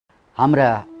हाम्रा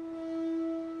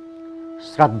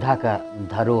श्रद्धाका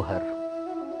धरोहर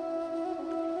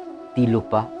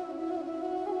तिलोपा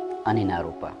अनि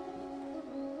नारोपा।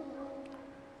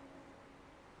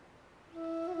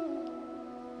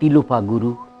 तिलोपा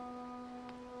गुरु,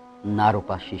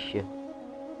 नारोपा शिष्य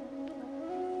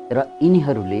र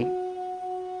यिनीहरूले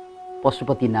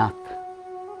पशुपतिनाथ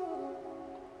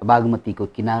बागमतीको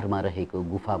किनारमा रहेको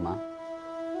गुफामा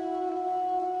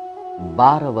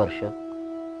 12 वर्ष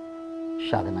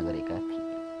साधना गरेका थिए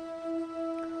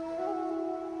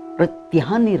र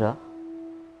त्यहाँनिर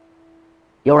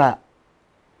एउटा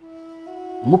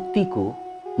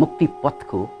मुक्ति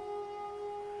पथको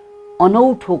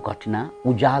अनौठो घटना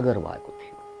उजागर भएको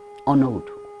थियो।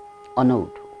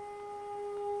 अनौठो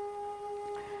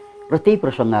र त्यही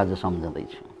प्रसङ्ग आज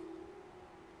सम्झँदैछु।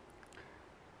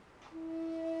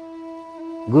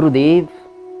 गुरुदेव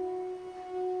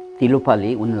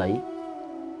तिलोपाले उनलाई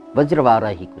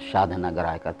वज्रवाराहीको साधना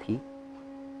गराएका थिए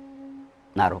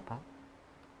नारोपा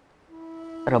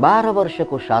र 12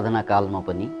 वर्षको साधना कालमा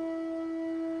पनि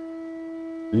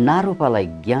नारोपालाई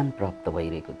ज्ञान प्राप्त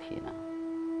भइरहेको थिएन।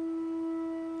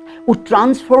 ऊ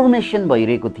ट्रान्सफर्मेसन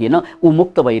भइरहेको थिएन, ऊ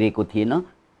मुक्त भइरहेको थिएन,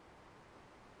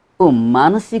 ऊ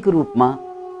मानसिक रूपमा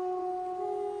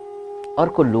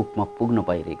अर्को लोकमा पुग्न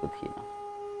पाइरहेको थिएन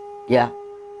या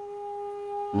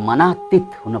मनातीत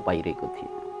हुन पाइरहेको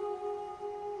थिएन।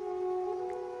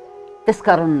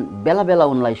 त्यसकारण बेला बेला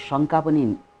उनलाई शङ्का पनि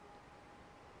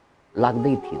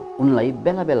लाग्दै थियो,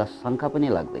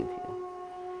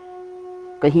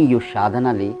 कहीं यो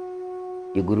साधनाले,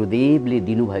 यो गुरुदेवले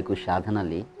दिनुभएको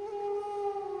साधनाले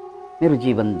मेरो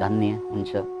जीवन धन्य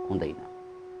हुन्छ हुँदैन।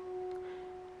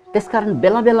 त्यसकारण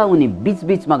बेला बेला उनी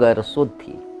बीचबीचमा गएर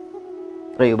सोध्थे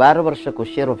र यो 12 वर्षको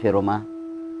सेरोफेरोमा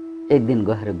एक दिन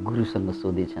गएर गुरुसँग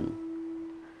सोधेछन्,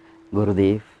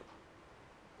 गुरुदेव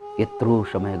यत्रो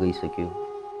समय गइसक्यो,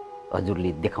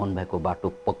 हजुरले देखाउनु भएको बाटो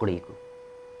पक्रेको,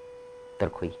 तर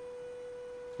खोइ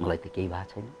मलाई त केही भएको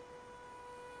छैन,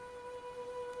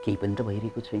 केही पनि त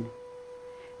भइरहेको छैन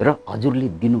र हजुरले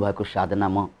दिनुभएको साधना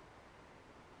म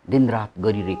दिनरात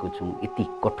गरिरहेको छु, यति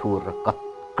कठोर र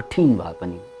कठिन भए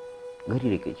पनि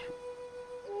गरिरहेकै छु।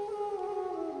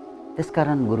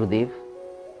 त्यसकारण गुरुदेव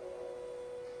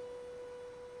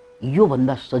यो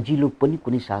भन्दा सजिलो पनि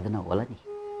कुनै साधना होला नि?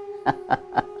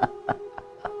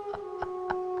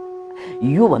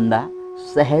 यो भन्दा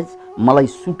सहज मलाई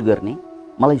सुट गर्ने,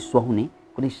 मलाई सुहाउने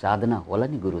कुनै साधना होला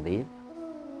नि गुरुदेव?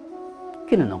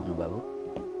 किन नहुनु बाबु?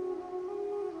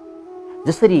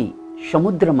 जसरी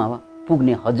समुद्रमा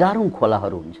पुग्ने हजारौं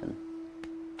खोलाहरू हुन्छन्,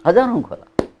 हजारौं खोला,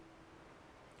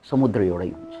 समुद्र एउटै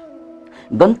हुन्छ।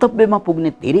 गन्तव्यमा पुग्ने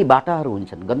धेरै बाटाहरू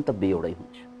हुन्छन्, गन्तव्य एउटै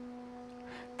हुन्छ।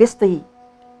 त्यस्तै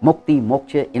मुक्ति,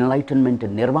 मोक्ष, इनलाइटनमेन्ट,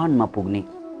 निर्वाणमा पुग्ने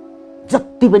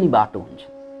जति पनि बाटो हुन्छ,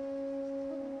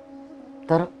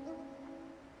 तर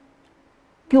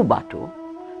त्यो बाटो,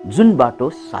 जुन बाटो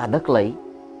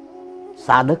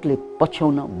साधकले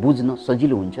पछ्याउन बुझ्न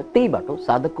सजिलो हुन्छ, त्यही बाटो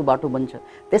साधकको बाटो बन्छ।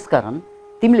 त्यसकारण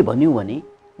तिमीले भन्यौ भने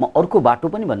म अर्को बाटो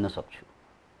पनि भन्न सक्छु।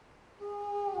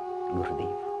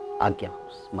 गुरुदेव आज्ञा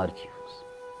होस्, मर्जी होस्।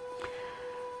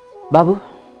 बाबु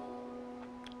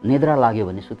निद्रा लाग्यो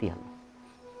भने सुतिहाल्नु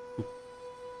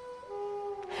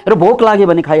र भोक लाग्यो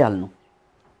भने खाइहाल्नु,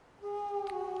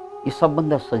 यो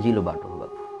सबभन्दा सजिलो बाटो हो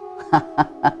बाबु।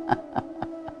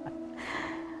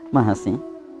 म हाँसेँ,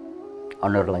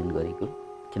 अन्डरलाइन गरेको,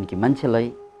 किनकि मान्छेलाई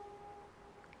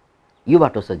यो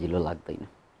बाटो सजिलो लाग्दैन।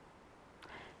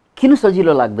 किन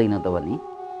सजिलो लाग्दैन त भने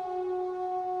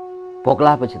भोक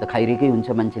लागेपछि त खाइरहेकै हुन्छ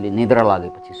मान्छेले, निद्रा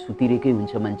लागेपछि सुतिरहेकै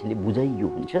हुन्छ मान्छेले, बुझाइयो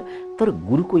हुन्छ। तर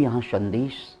गुरुको यहाँ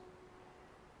सन्देश,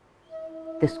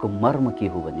 त्यसको मर्म के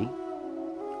हो भने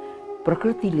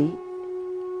प्रकृतिले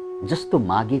जस्तो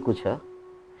मागेको छ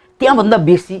त्यहाँभन्दा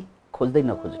बेसी खोज्दै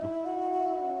नखोज्नु।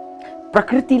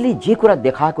 प्रकृतिले जे कुरा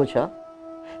देखाएको छ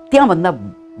त्यहाँभन्दा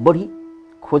बढी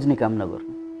खोज्ने काम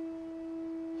नगर्नु।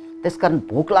 त्यसकारण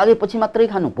भोक लागेपछि मात्रै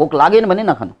खानु, भोक लागेन भने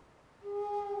नखानु।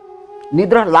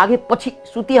 निद्रा लागेपछि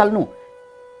सुतिहाल्नु।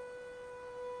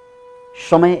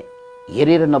 समय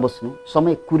हेरेर नबस्नु,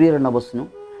 समय कुरेर नबस्नु।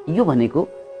 यो भनेको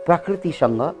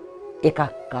प्रकृतिसँग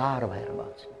एकाकार भएर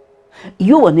बाँच्नु।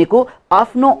 यो भनेको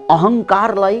आफ्नो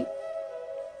अहङ्कारलाई,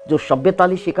 जो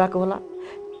सभ्यताले सिकाएको होला,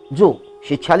 जो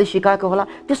शिक्षाले सिकाएको होला,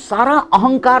 त्यो सारा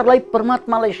अहङ्कारलाई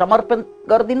परमात्मालाई समर्पण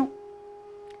गरिदिनु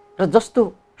र जस्तो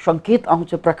संकेत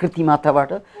आउँछ प्रकृति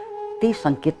माताबाट त्यही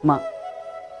संकेतमा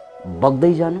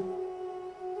बग्दै जानु।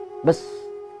 बस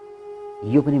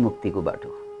यो पनि मुक्तिको बाटो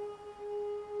हो।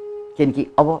 किनकि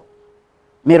अब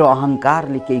मेरो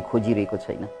अहङ्कारले केही खोजिरहेको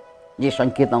छैन, जे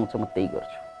संकेत आउँछ म त्यही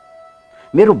गर्छु।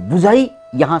 मेरो बुझाइ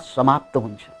यहाँ समाप्त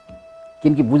हुन्छ।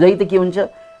 किनकि बुझाइ त के हुन्छ,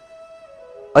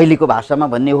 अहिलेको भाषामा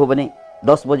भन्ने हो भने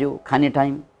 10 बज्यो खाने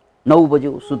टाइम, 9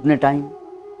 बज्यो सुत्ने टाइम,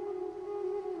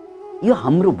 यो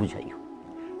हाम्रो बुझाइ हो।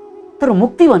 तर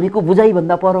मुक्ति भनेको बुझाइ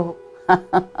भन्दा पर हो।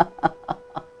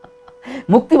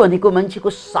 मुक्ति भनेको मान्छेको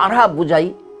सारा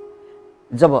बुझाइ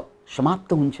जब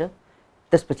समाप्त हुन्छ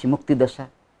त्यसपछि मुक्ति दशा।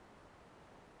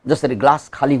 जसरी ग्लास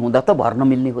खाली हुँदा त भर्न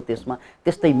मिल्ने हो त्यसमा,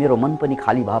 त्यस्तै मेरो मन पनि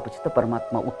खाली भएपछि त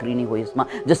परमात्मा उत्रिने हो यसमा।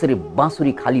 जसरी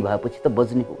बाँसुरी खाली भएपछि त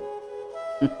बज्ने हो।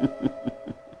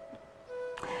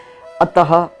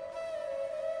 अतः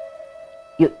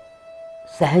यो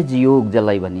सहज योग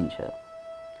जसलाई भनिन्छ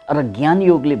र ज्ञान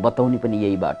योगले बताउने पनि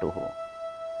यही बाटो हो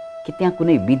कि त्यहाँ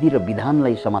कुनै विधि र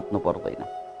विधानलाई समात्नु पर्दैन,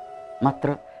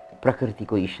 मात्र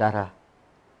प्रकृतिको इशारा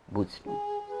बुझ्नु।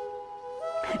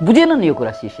 बुझेनन् यो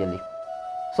कुरा शिष्यले,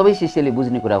 सबै शिष्यले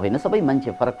बुझ्ने कुरा होइन, सबै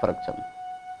मान्छे फरक फरक छन्।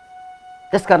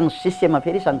 त्यसकारण शिष्यमा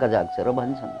फेरि शङ्का जाग्छ र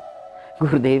भन्छन्,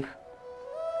 गुरुदेव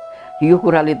यो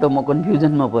कुराले त म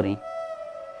कन्फ्युजनमा परेँ,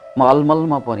 म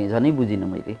अलमलमा परेँ, झनै बुझिनँ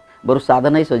मैले। बरु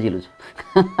साधनै सजिलो छ।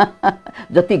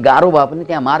 जति गाह्रो भए पनि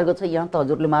त्यहाँ मार्ग छ, यहाँ त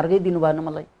हजुरले मार्गै दिनु भएन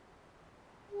मलाई।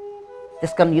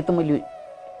 त्यसकारण यो त मैले,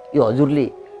 यो हजुरले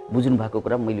बुझ्नु भएको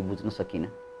कुरा मैले बुझ्न सकिनँ।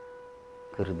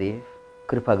 गुरुदेव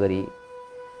कृपा गरी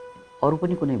अरू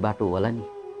पनि कुनै बाटो होला नि?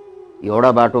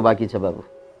 एउटा बाटो बाँकी छ बाबु।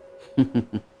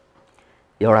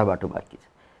 एउटा बाटो बाँकी छ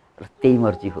र त्यही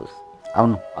मर्जी होस्,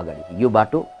 आउनु अगाडि। यो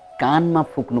बाटो कानमा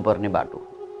फुक्नुपर्ने बाटो हो।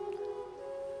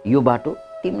 यो बाटो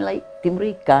तिमीलाई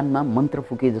तिम्रै कानमा मन्त्र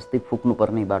फुके जस्तै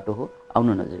फुक्नुपर्ने बाटो हो।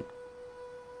 आउनु नजिक।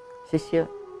 शिष्य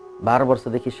 12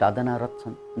 वर्षदेखि साधनारत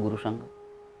छन् गुरुसँग,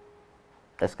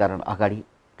 त्यसकारण अगाडि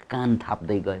कान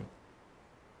थाप्दै गए।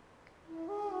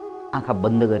 आँखा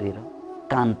बन्द गरेर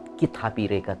कान के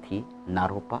थापिरहेका थिए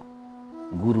नारोपा।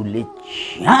 गुरुले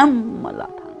झ्याम्म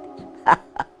लात हान्दिन्छ।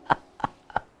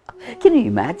 Can you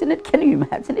imagine it? Can you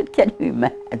imagine it? Can you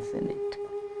imagine it?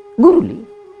 गुरुले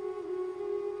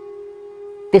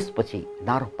त्यसपछि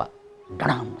नारोपा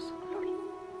डडामसँग लडे,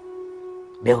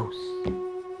 बेहोस।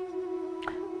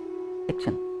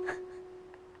 एकछिन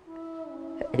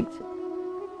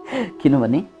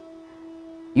किनभने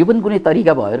यो पनि कुनै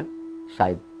तरिका भएर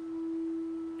सायद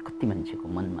कति मान्छेको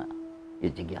मनमा यो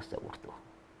जिज्ञासा उठ्दो।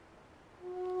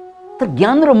 तर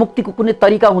ज्ञान र मुक्तिको कुनै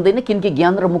तरिका हुँदैन, किनकि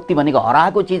ज्ञान र मुक्ति भनेको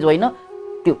हराएको चिज होइन,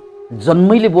 त्यो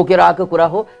जन्मैले बोकेर आएको कुरा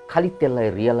हो। खालि त्यसलाई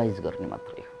रियलाइज गर्ने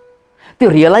मात्रै हो। त्यो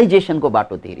रियलाइजेसनको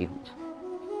बाटो धेरै हुन्छ।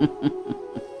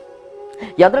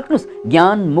 याद राख्नुहोस्,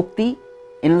 ज्ञान, मुक्ति,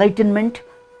 इनलाइटनमेन्ट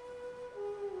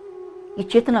यो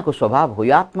चेतनाको स्वभाव हो,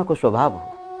 यो आत्माको स्वभाव हो।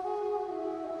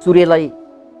 सूर्यलाई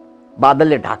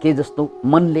बादलले ढाके जस्तो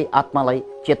मनले आत्मालाई,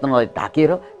 चेतनालाई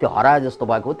ढाकेर त्यो हराए जस्तो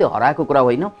भएको हो। त्यो हराएको कुरा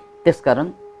होइन। त्यसकारण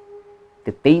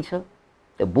त्यो त्यही छ।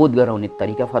 त्यो बोध गराउने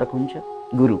तरिका फरक हुन्छ।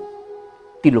 गुरु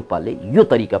तिलोप्पाले यो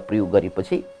तरिका प्रयोग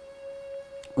गरेपछि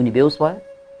उनी बेहोस भयो।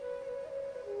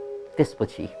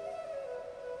 त्यसपछि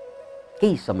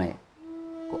केही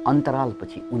समयको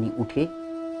अन्तरालपछि उनी उठे,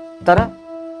 तर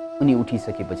उनी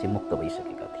उठिसकेपछि मुक्त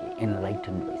भइसकेका थिए,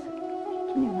 एनलाइटन भइसकेका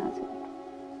थिए।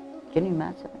 Can you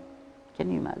imagine? Can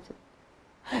you imagine?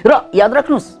 र याद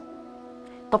राख्नुहोस्,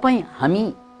 तपाईँ हामी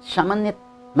सामान्य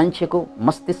मान्छेको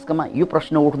मस्तिष्कमा यो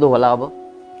प्रश्न उठ्दो होला, अब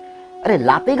अरे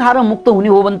लातै खाएर मुक्त हुने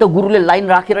हो भने त गुरुले लाइन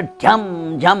राखेर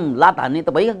झ्याम झ्याम लात हान्ने त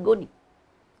भइगयो नि।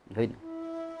 होइन,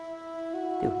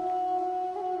 त्यो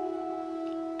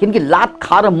किनकि लात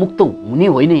खाएर मुक्त हुने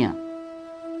होइन यहाँ।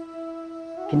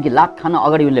 किनकि लात खान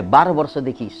अगाडि उनले 12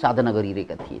 वर्षदेखि साधना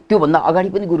गरिरहेका थिए। त्योभन्दा अगाडि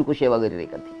पनि गुरुको सेवा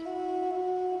गरिरहेका थिए।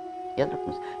 याद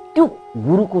राख्नुहोस्, त्यो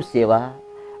गुरुको सेवा,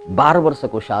 12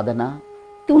 वर्षको साधना,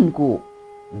 त्यो उनको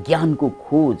ज्ञानको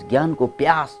खोज, ज्ञानको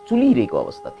प्यास चुलिरहेको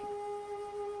अवस्था थियो।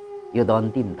 यो त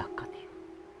अन्तिम धक्का थियो।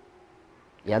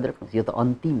 याद राख्नुहोस्, यो त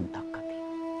अन्तिम धक्का थियो।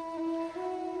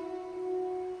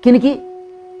 किनकि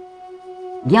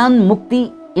ज्ञान, मुक्ति,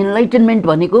 इनलाइटनमेन्ट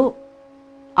भनेको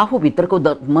आफूभित्रको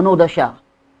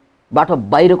मनोदशाबाट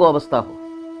बाहिरको अवस्था हो।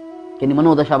 किन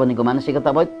मनोदशा भनेको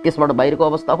मानसिकता भयो, त्यसबाट बाहिरको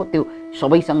अवस्था हो। त्यो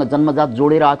सबैसँग जन्मजात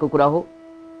जोडेर आएको कुरा हो।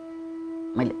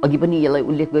 मैले अघि पनि यसलाई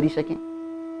उल्लेख गरिसकेँ।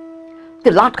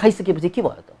 त्यो लाट खाइसकेपछि के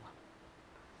भयो त?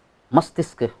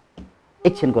 मस्तिष्क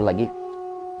एकछिनको लागि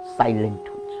साइलेन्ट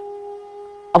हुन्छ।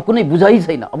 अब कुनै बुझाइ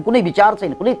छैन, अब कुनै विचार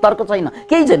छैन, कुनै तर्क छैन,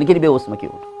 केही छैन। किन बेहोसमा के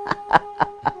हो?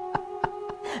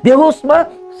 बेहोसमा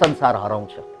संसार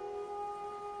हराउँछ,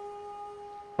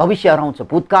 भविष्य हराउँछ,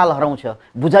 भूतकाल हराउँछ,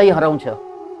 बुझाइ हराउँछ।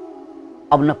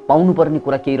 अब न पाउनुपर्ने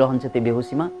कुरा केही रहन्छ त्यो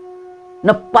बेहोसीमा, न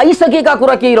पाइसकेका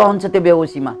कुरा केही रहन्छ त्यो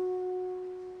बेहोसीमा,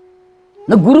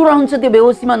 न गुरु रहन्छ त्यो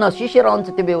बेहोसीमा, न शिष्य रहन्छ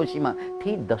त्यो बेहोसीमा।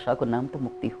 त्यही दशाको नाम त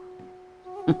मुक्ति हो।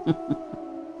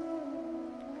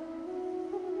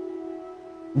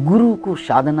 गुरुको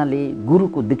साधनाले,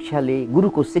 गुरुको दीक्षाले,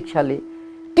 गुरुको शिक्षाले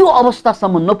त्यो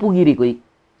अवस्थासम्म नपुगिरहेको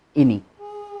यिनी।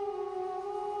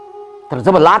 तर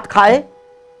जब लात खाए,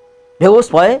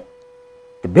 बेहोस भए,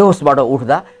 त्यो बेहोसबाट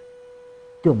उठ्दा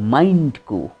त्यो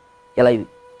माइन्डको, यसलाई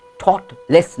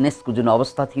थटलेसनेसको जुन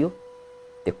अवस्था थियो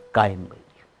त्यो कायम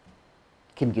गरियो,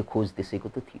 किनकि खोज त्यसैको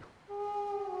त थियो,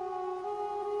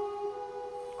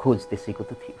 खोज त्यसैको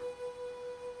त थियो।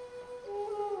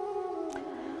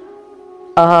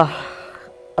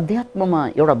 अध्यात्ममा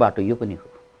एउटा बाटो यो पनि हो,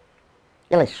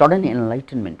 यसलाई सडन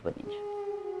एनलाइटनमेन्ट भनिन्छ।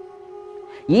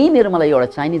 यहीँनिर मलाई एउटा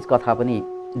चाइनिज कथा पनि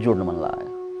जोड्नु मन लाग्यो।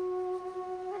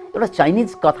 एउटा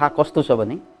चाइनिज कथा कस्तो छ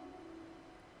भने,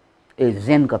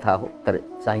 जेन कथा हो, तर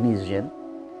चाइनिज जेन।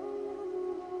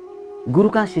 गुरु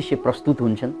कहाँ शिष्य प्रस्तुत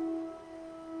हुन्छन्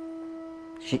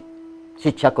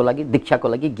शिक्षाको लागि, दीक्षाको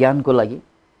लागि, ज्ञानको लागि।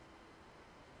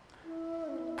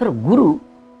 तर गुरु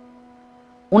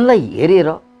उनलाई हेरेर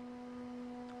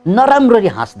नराम्ररी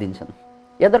हाँसिदिन्छन्।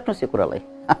 याद राख्नुहोस् यो कुरालाई।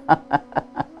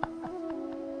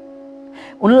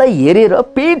 उनलाई हेरेर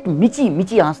पेट मिची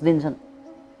मिची हाँसिदिन्छन्।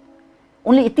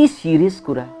 उनले यति सिरियस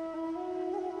कुरा,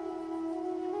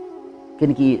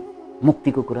 किनकि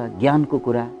मुक्तिको कुरा, ज्ञानको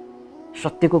कुरा,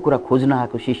 सत्यको कुरा खोज्न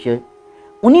आएको शिष्य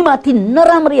उनीमाथि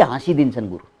नराम्ररी हाँसिदिन्छन्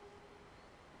गुरु।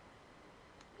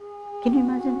 किन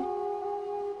इमेजिन,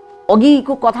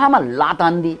 अघिको कथामा लात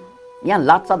हान्दी, यहाँ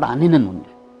लात सात हानेनन्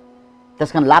उनले।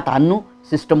 त्यसकारण लात हान्नु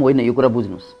सिस्टम होइन, यो कुरा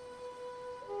बुझ्नुहोस्।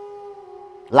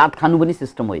 लात खानु पनि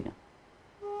सिस्टम होइन।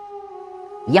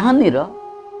 यहाँनिर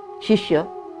शिष्य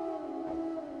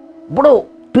बडो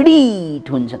पीडित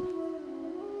हुन्छन्।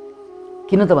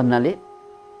 किन त भन्नाले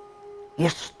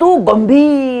यस्तो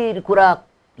गम्भीर कुरा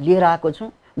लिएर आएको छु,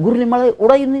 गुरुले मलाई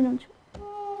उडाइदिनुहुन्छ।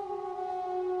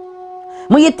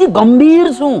 म यति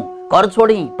गम्भीर छु, घर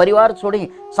छोडेँ, परिवार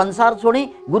छोडेँ, संसार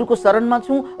छोडेँ, गुरुको शरणमा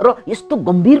छु, र यस्तो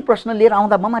गम्भीर प्रश्न लिएर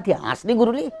आउँदा म माथि हाँस्ने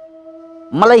गुरुले,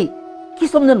 मलाई के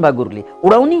सम्झनु भयो गुरुले?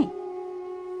 उडाउने?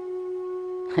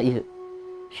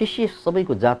 शिष्य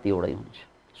सबैको जाति एउटै हुन्छ,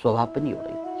 स्वभाव पनि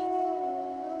एउटै हुन्छ।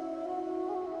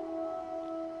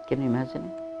 Can you imagine?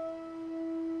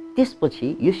 त्यसपछि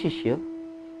यो शिष्य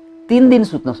 3 दिन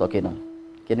सुत्न सकेन।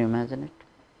 Can you imagine it?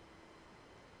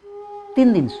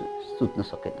 3 दिन सुत्न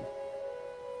सकेन।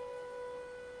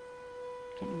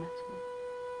 Can you imagine?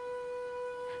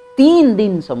 3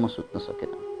 दिनसम्म सुत्न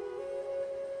सकेन,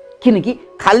 किनकि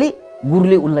खाली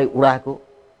गुरुले उनलाई उडाएको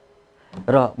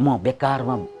र म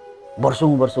बेकारमा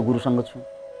वर्षौं वर्ष गुरुसँग छु,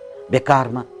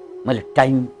 बेकारमा मैले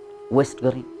टाइम वेस्ट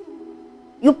गरेँ।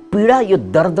 यो पीडा, यो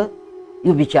दर्द,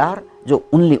 यो विचार जो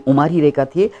उनले उमारिरहेका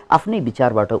थिए, आफ्नै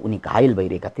विचारबाट उनी घायल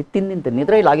भइरहेका थिए। 3 दिन त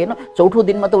निद्रै लागेन। चौथो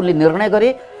दिनमा त उनले निर्णय गरे,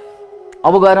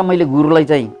 अब गएर मैले गुरुलाई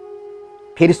चाहिँ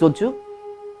फेरि सोध्छु,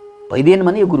 भइदिएन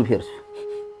भने यो गुरु फेर्छु।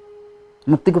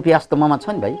 मुक्तिको प्यास त ममा छ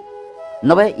नि भाइ,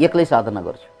 नभए एक्लै साधना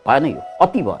गर्छु। भएन, यो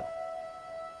अति भयो,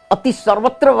 अति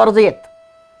सर्वत्र वर्जयत।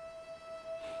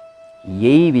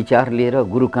 यही विचार लिएर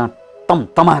गुरु कहाँ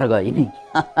तमार गए नि।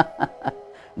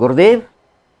 गुरुदेव,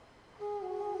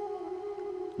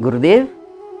 गुरुदेव,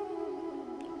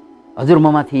 हजुर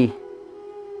ममाथि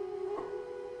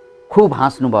खुब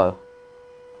हाँस्नुभयो,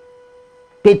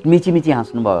 पेट मिची मिची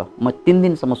हाँस्नुभयो। म 3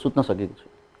 दिनसम्म सुत्न सकेको छु।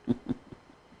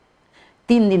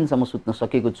 3 दिनसम्म सुत्न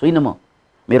सकेको छुइनँ म।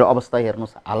 मेरो अवस्था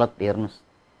हेर्नुहोस्, हालत हेर्नुहोस्।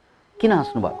 किन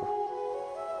हाँस्नु भएको?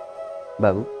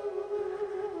 बाबु,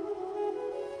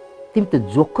 तिमी त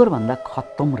जोकर भन्दा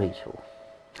खत्तम रहेछौ।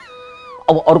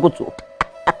 अब अर्को चोट,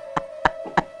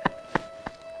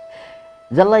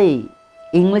 जसलाई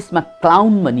इङ्ग्लिसमा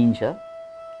क्लाउन भनिन्छ।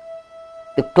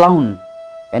 त्यो क्लाउन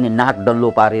यानी नाक डल्लो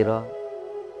पारेर,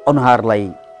 अनुहारलाई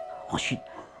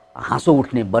हाँसो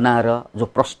उठ्ने बनाएर जो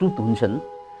प्रस्तुत हुन्छन्,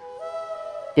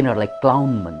 तिनीहरूलाई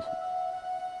क्लाउन भन्छन्।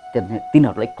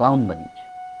 तिनीहरूलाई क्लाउन भनिन्छ।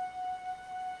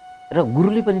 र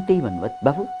गुरुले पनि त्यही भन्नुभयो,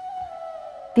 बाबु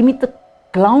तिमी त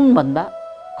क्लाउन भन्दा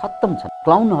खत्तम छन्।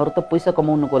 क्लाउनहरू त पैसा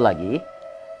कमाउनको लागि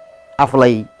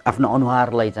आफूलाई, आफ्नो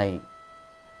अनुहारलाई चाहिँ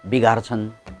बिगार्छन्,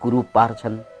 कुरूप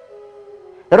पार्छन्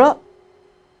र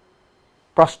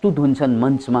प्रस्तुत हुन्छन्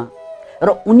मञ्चमा, र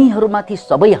उनीहरूमाथि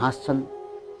सबै हाँस्छन्,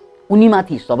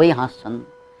 उनीमाथि सबै हाँस्छन्,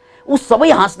 ऊ सबै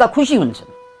हाँस्दा खुसी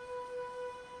हुन्छन्।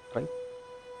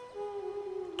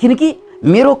 किनकि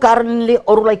मेरो कारणले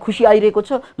अरूलाई खुसी आइरहेको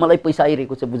छ, मलाई पैसा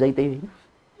आइरहेको छ। बुझाइ त्यही होइन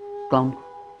क्लाउनको।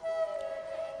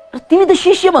 र तिमी त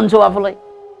शिष्य भन्छौ आफूलाई,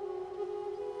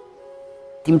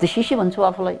 तिमी त शिष्य भन्छौ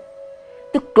आफूलाई।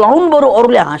 त्यो क्लाउन बरु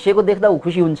अरूले हाँसेको देख्दा ऊ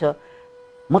खुसी हुन्छ।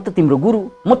 म त तिम्रो गुरु,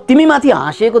 म तिमीमाथि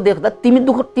हाँसेको देख्दा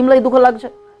तिमीलाई दुःख लाग्छ।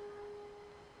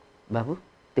 बाबु,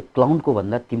 त्यो क्लाउनको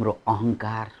भन्दा तिम्रो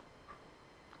अहङ्कार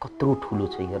कत्रो ठुलो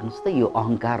छ। हेर्नुहोस् त, यो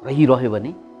अहङ्कार रहिरह्यो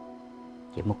भने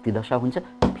के मुक्ति दशा हुन्छ,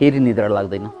 फेरि निद्रा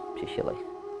लाग्दैन शिष्यलाई।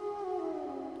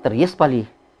 तर यसपालि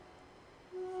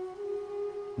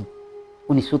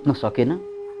उनी सुत्न सकेन।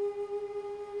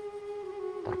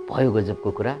 तर भयो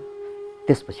गजबको कुरा,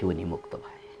 त्यसपछि उनी मुक्त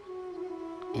भए,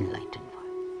 इनलाइटेन्ड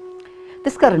भए।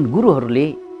 त्यसकारण गुरुहरूले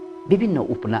विभिन्न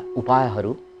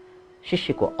उपायहरू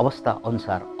शिष्यको अवस्था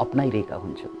अनुसार अपनाइरहेका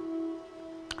हुन्छन्।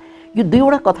 यो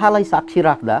दुईवटा कथालाई साक्षी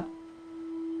राख्दा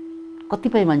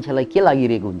कतिपय मान्छेलाई के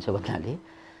लागिरहेको हुन्छ भन्नाले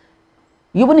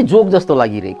यो पनि जोक जस्तो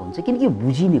लागिरहेको हुन्छ, किनकि यो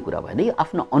बुझिने कुरा भएन, यो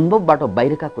आफ्नो अनुभवबाट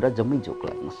बाहिरका कुरा जम्मै जोक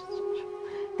लाग्न सक्छ।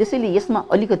 त्यसैले यसमा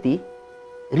अलिकति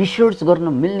रिसर्च गर्न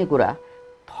मिल्ने कुरा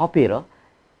थपेर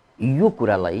यो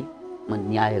कुरालाई म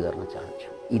न्याय गर्न चाहन्छु,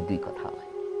 यी दुई कथालाई।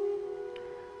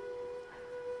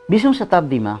 20औं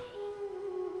शताब्दीमा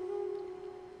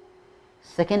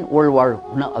सेकेन्ड वर्ल्ड वार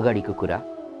हुन अगाडिको कुरा,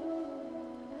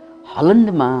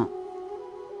 हल्यान्डमा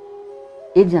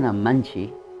एकजना मान्छे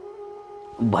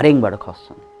भर्याङबाट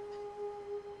खस्छन्,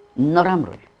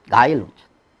 नराम्रो घायल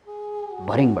हुन्छन्,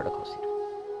 भर्याङबाट खसेर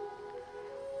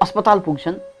अस्पताल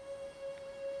पुग्छन्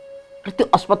र त्यो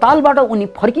अस्पतालबाट उनी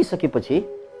फर्किसकेपछि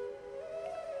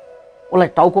उसलाई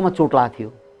टाउकोमा चोट लागेको थियो।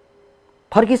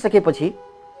 फर्किसकेपछि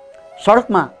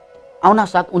सडकमा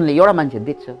आउनासाथ उनले एउटा मान्छे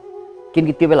देख्छ,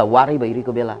 किनकि त्यो बेला वारै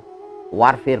भइरहेको बेला,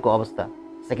 वारफेयरको अवस्था,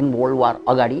 सेकेन्ड वर्ल्ड वार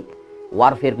अगाडि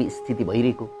वारफेयरको स्थिति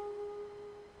भइरहेको।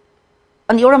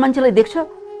 अनि एउटा मान्छेलाई देख्छ,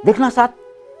 देख्नासाथ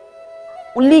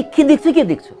उनले के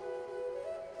देख्छ,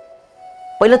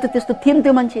 पहिला त त्यस्तो थिएन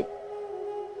त्यो मान्छे।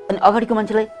 अनि अगाडिको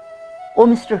मान्छेलाई, ओ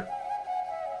मिस्टर,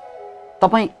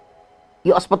 तपाईँ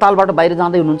यो अस्पतालबाट बाहिर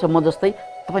जाँदै हुनुहुन्छ, म जस्तै,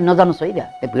 तपाईँ नजानुहोस् है,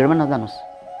 त्यो भिडमा नजानुहोस्,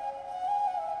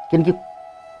 किनकि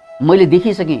मैले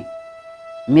देखिसकेँ,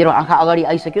 मेरो आँखा अगाडि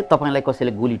आइसक्यो तपाईँलाई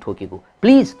कसैले गोली ठोकेको,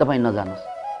 प्लिज तपाईँ नजानुहोस्।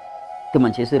 त्यो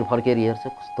मान्छे यसरी फर्केर हेर्छ,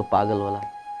 कस्तो पागल होला,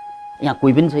 यहाँ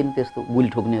कोही पनि छैन त्यस्तो गोली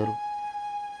ठोक्नेहरू,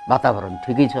 वातावरण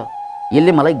ठिकै छ,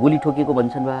 यसले मलाई गोली ठोकेको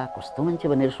भन्छन् बा, कस्तो मान्छे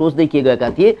भनेर सोच्दै के गएका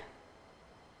थिए,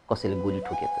 कसैले गोली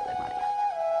ठोके त्यसलाई मारिहाल्छ।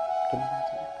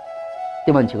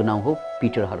 त्यो मान्छेको नाम हो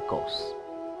पिटर हर्कोस।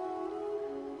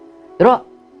 र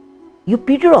यो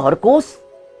पिटर हर्कोस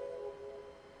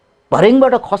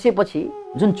भर्याङबाट खसेपछि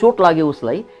जुन चोट लाग्यो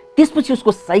उसलाई, त्यसपछि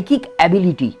उसको साइकिक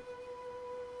एबिलिटी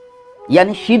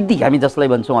यानी सिद्धि, हामी जसलाई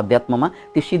भन्छौँ अध्यात्ममा,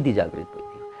 त्यो सिद्धि जागृत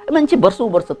भइदियो। मान्छे वर्षौं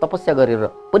वर्ष तपस्या गरेर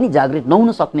पनि जागृत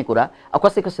नहुन सक्ने कुरा,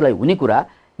 कसै कसैलाई हुने कुरा,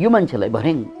 यो मान्छेलाई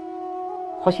भर्याङ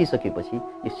खसिसकेपछि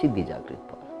यो सिद्धि जागृत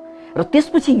भयो। र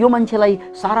त्यसपछि यो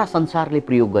मान्छेलाई सारा संसारले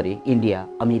प्रयोग गरे, इन्डिया,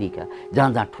 अमेरिका,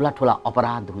 जहाँ जहाँ ठुला ठुला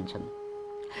अपराध हुन्छन्,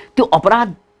 त्यो अपराध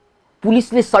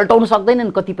पुलिसले सल्टाउन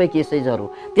सक्दैनन् कतिपय केसेसहरू,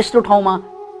 त्यस्तो ठाउँमा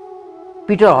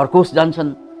पिटर हर्कोस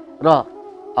जान्छन् र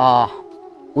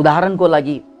उदाहरणको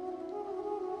लागि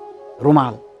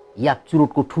रुमाल या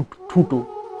चुरोटको ठुटो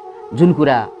जुन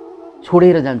कुरा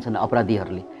छोडेर जान्छन्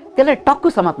अपराधीहरूले, त्यसलाई टक्क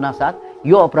समात्न साथ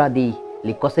यो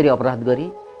अपराधीले कसरी अपराध गरे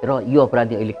र यो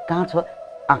अपराधी अहिले कहाँ छ,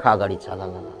 आँखा अगाडि छ,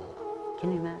 किन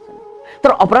इमेजिन।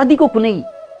 तर अपराधीको कुनै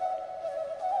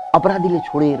अपराधीले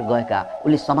छोडेर गएका,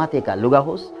 उसले समातेका लुगा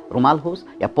होस्, रुमाल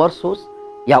होस् या पर्स होस्,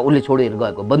 या उसले छोडेर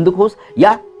गएको बन्दुक होस्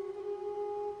या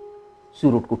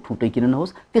चुरोटको ठुटै किन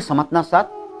नहोस्, त्यो समात्न साथ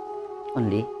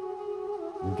उनले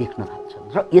देख्न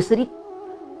थाल्छन्। र यसरी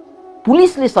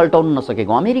पुलिसले सल्टाउन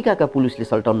नसकेको, अमेरिकाका पुलिसले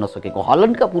सल्टाउन नसकेको,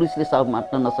 हल्यान्डका पुलिसले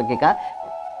समात्न नसकेका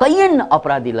कैयन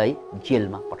अपराधीलाई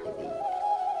जेलमा पठाइदिए।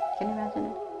 Can you imagine?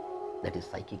 That is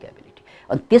psychic ability.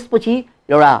 अनि त्यसपछि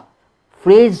एउटा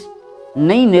फ्रेज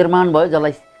नै निर्माण भयो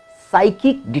जसलाई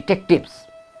साइकिक डिटेक्टिभ्स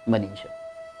भनिन्छ।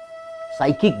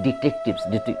 साइकिक डिटेक्टिभ्स,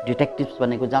 डिटेक्टिभ्स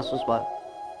भनेको जासुस भयो।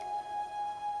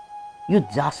 यो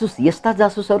जासुस, यस्ता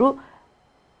जासुसहरू,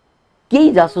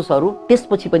 केही जासुसहरू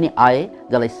त्यसपछि पनि आए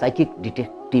जसलाई साइकिक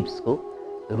डिटेक्टिभ्सको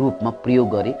रूपमा प्रयोग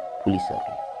गरे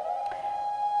पुलिसहरूले।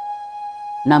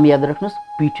 नाम याद राख्नुहोस्,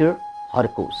 पिटर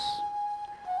हर्कोस।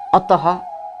 अतः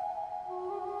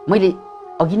मैले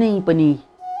अघि नै पनि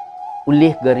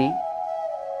उल्लेख गरेँ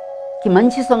कि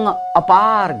मान्छेसँग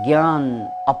अपार ज्ञान,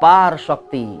 अपार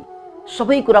शक्ति,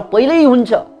 सबै कुरा पहिल्यै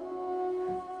हुन्छ,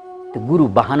 त्यो गुरु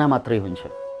बहाना मात्रै हुन्छ।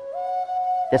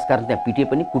 त्यसकारण त्यहाँ पिटे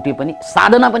पनि, कुटे पनि,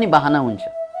 साधना पनि बहाना हुन्छ।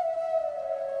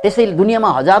 त्यसैले दुनियाँमा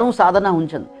हजारौं साधना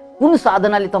हुन्छन्, कुन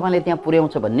साधनाले तपाईँले त्यहाँ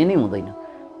पुर्याउँछ भन्ने नै हुँदैन।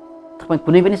 तपाईँ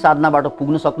कुनै पनि साधनाबाट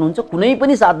पुग्न सक्नुहुन्छ, कुनै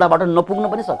पनि साधनाबाट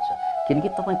नपुग्न पनि सक्छ, किनकि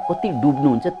तपाईँ कति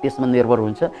डुब्नुहुन्छ त्यसमा निर्भर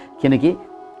हुन्छ। किनकि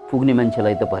पुग्ने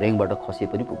मान्छेलाई त भर्याङबाट खसे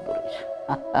पनि पुग्दो रहेछ।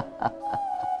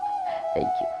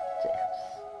 Thank you.